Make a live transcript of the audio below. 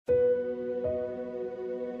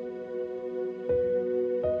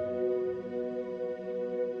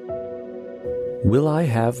Will I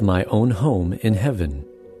Have My Own Home in Heaven?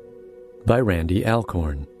 By Randy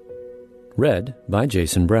Alcorn. Read by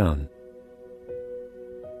Jason Brown.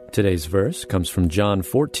 Today's verse comes from John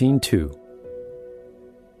 14:2.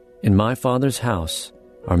 In my Father's house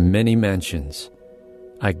are many mansions.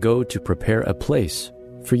 I go to prepare a place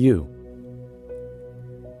for you.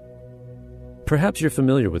 Perhaps you're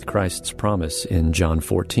familiar with Christ's promise in John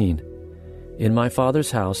 14. In my Father's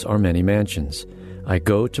house are many mansions. I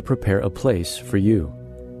go to prepare a place for you.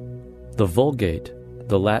 The Vulgate,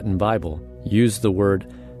 the Latin Bible, used the word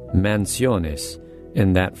mansiones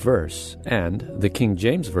in that verse, and the King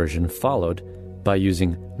James Version followed by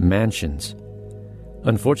using mansions.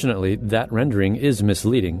 Unfortunately, that rendering is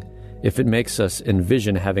misleading if it makes us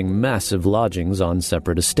envision having massive lodgings on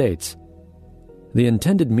separate estates. The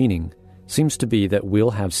intended meaning seems to be that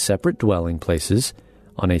we'll have separate dwelling places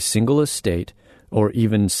on a single estate or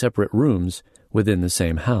even separate rooms within the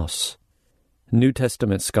same house. New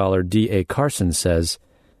Testament scholar D.A. Carson says,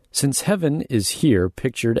 since heaven is here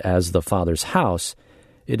pictured as the Father's house,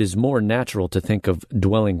 it is more natural to think of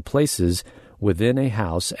dwelling places within a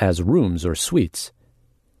house as rooms or suites.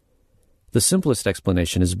 The simplest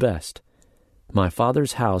explanation is best. My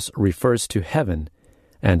Father's house refers to heaven,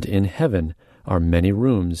 and in heaven are many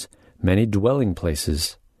rooms, many dwelling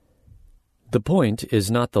places. The point is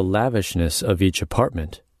not the lavishness of each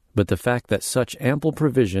apartment, but the fact that such ample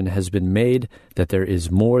provision has been made that there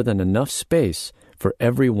is more than enough space for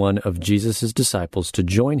every one of Jesus' disciples to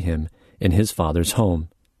join him in his Father's home.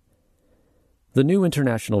 The New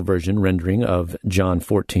International Version rendering of John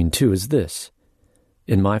 14:2 is this: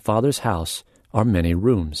 in my Father's house are many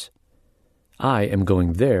rooms. I am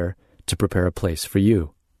going there to prepare a place for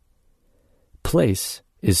you. Place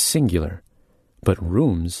is singular, but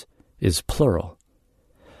rooms is plural.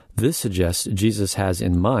 This suggests Jesus has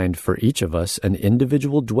in mind for each of us an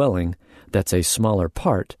individual dwelling that's a smaller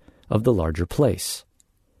part of the larger place.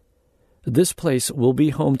 This place will be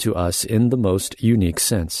home to us in the most unique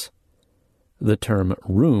sense. The term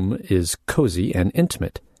room is cozy and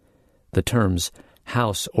intimate. The terms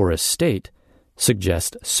house or estate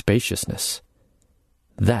suggest spaciousness.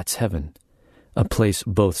 That's heaven, a place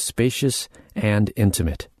both spacious and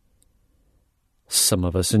intimate. Some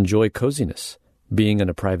of us enjoy coziness, being in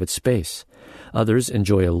a private space. Others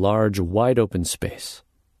enjoy a large, wide-open space.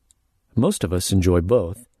 Most of us enjoy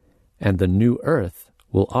both, and the new earth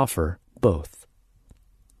will offer both.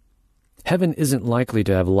 Heaven isn't likely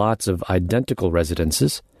to have lots of identical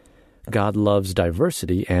residences. God loves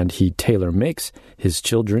diversity, and he tailor-makes his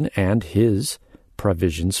children and his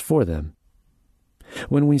provisions for them.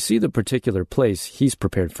 When we see the particular place he's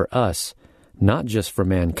prepared for us, not just for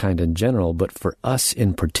mankind in general, but for us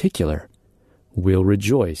in particular, we'll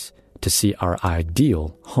rejoice to see our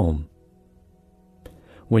ideal home.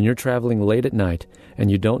 When you're traveling late at night and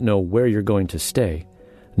you don't know where you're going to stay,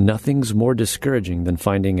 nothing's more discouraging than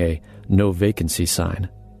finding a no vacancy sign.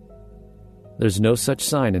 There's no such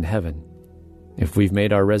sign in heaven. If we've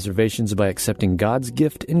made our reservations by accepting God's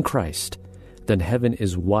gift in Christ, then heaven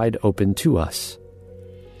is wide open to us.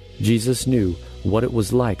 Jesus knew what it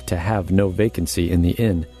was like to have no vacancy in the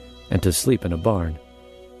inn and to sleep in a barn.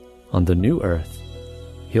 On the new earth,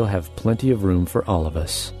 he'll have plenty of room for all of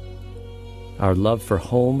us. Our love for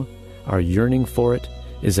home, our yearning for it,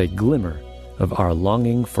 is a glimmer of our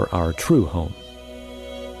longing for our true home.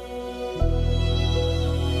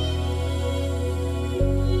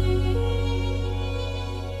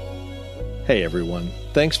 Hey everyone,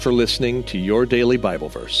 thanks for listening to Your Daily Bible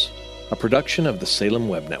Verse, a production of the Salem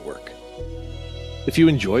Web Network. If you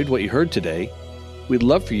enjoyed what you heard today, we'd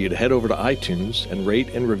love for you to head over to iTunes and rate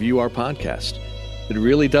and review our podcast. It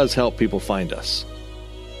really does help people find us.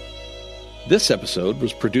 This episode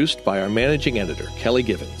was produced by our managing editor, Kelly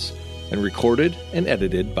Givens, and recorded and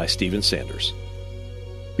edited by Stephen Sanders.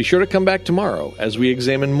 Be sure to come back tomorrow as we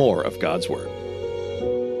examine more of God's Word.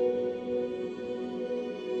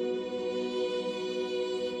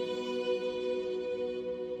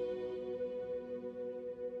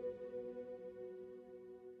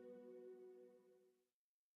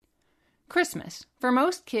 Christmas. For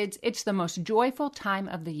most kids, it's the most joyful time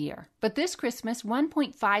of the year. But this Christmas,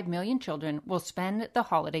 1.5 million children will spend the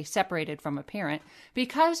holiday separated from a parent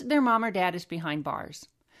because their mom or dad is behind bars.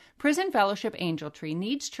 Prison Fellowship Angel Tree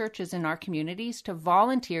needs churches in our communities to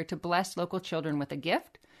volunteer to bless local children with a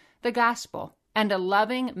gift, the gospel, and a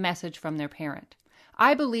loving message from their parent.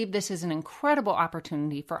 I believe this is an incredible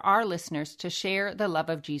opportunity for our listeners to share the love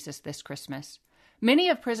of Jesus this Christmas. Many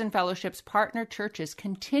of Prison Fellowship's partner churches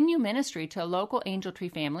continue ministry to local Angel Tree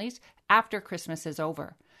families after Christmas is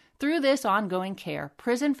over. Through this ongoing care,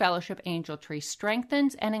 Prison Fellowship Angel Tree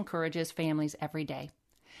strengthens and encourages families every day.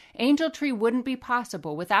 Angel Tree wouldn't be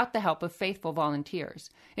possible without the help of faithful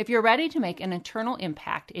volunteers. If you're ready to make an eternal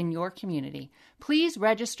impact in your community, please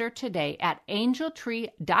register today at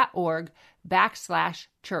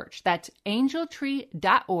angeltree.org/church. That's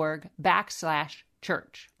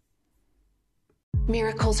angeltree.org/church.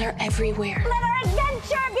 Miracles are everywhere. Let our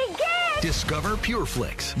adventure begin! Discover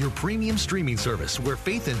PureFlix, your premium streaming service where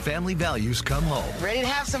faith and family values come home. Ready to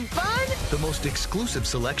have some fun? The most exclusive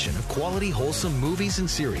selection of quality, wholesome movies and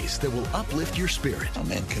series that will uplift your spirit. A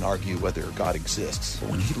man can argue whether God exists,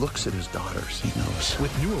 but when he looks at his daughters, he knows.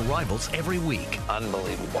 With new arrivals every week.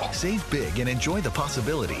 Unbelievable. Save big and enjoy the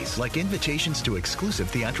possibilities, like invitations to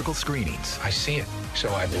exclusive theatrical screenings. I see it,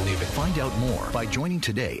 so I believe it. Find out more by joining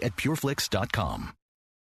today at pureflix.com.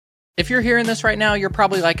 If you're hearing this right now, you're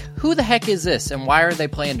probably like, who the heck is this? And why are they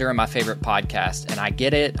playing during my favorite podcast? And I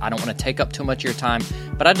get it. I don't want to take up too much of your time,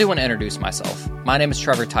 but I do want to introduce myself. My name is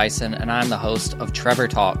Trevor Tyson, and I'm the host of Trevor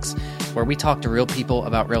Talks, where we talk to real people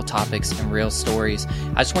about real topics and real stories.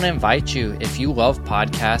 I just want to invite you, if you love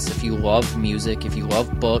podcasts, if you love music, if you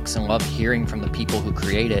love books and love hearing from the people who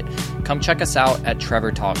create it, come check us out at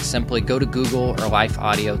Trevor Talks. Simply go to Google or Life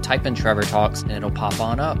Audio, type in Trevor Talks, and it'll pop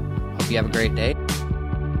on up. Hope you have a great day.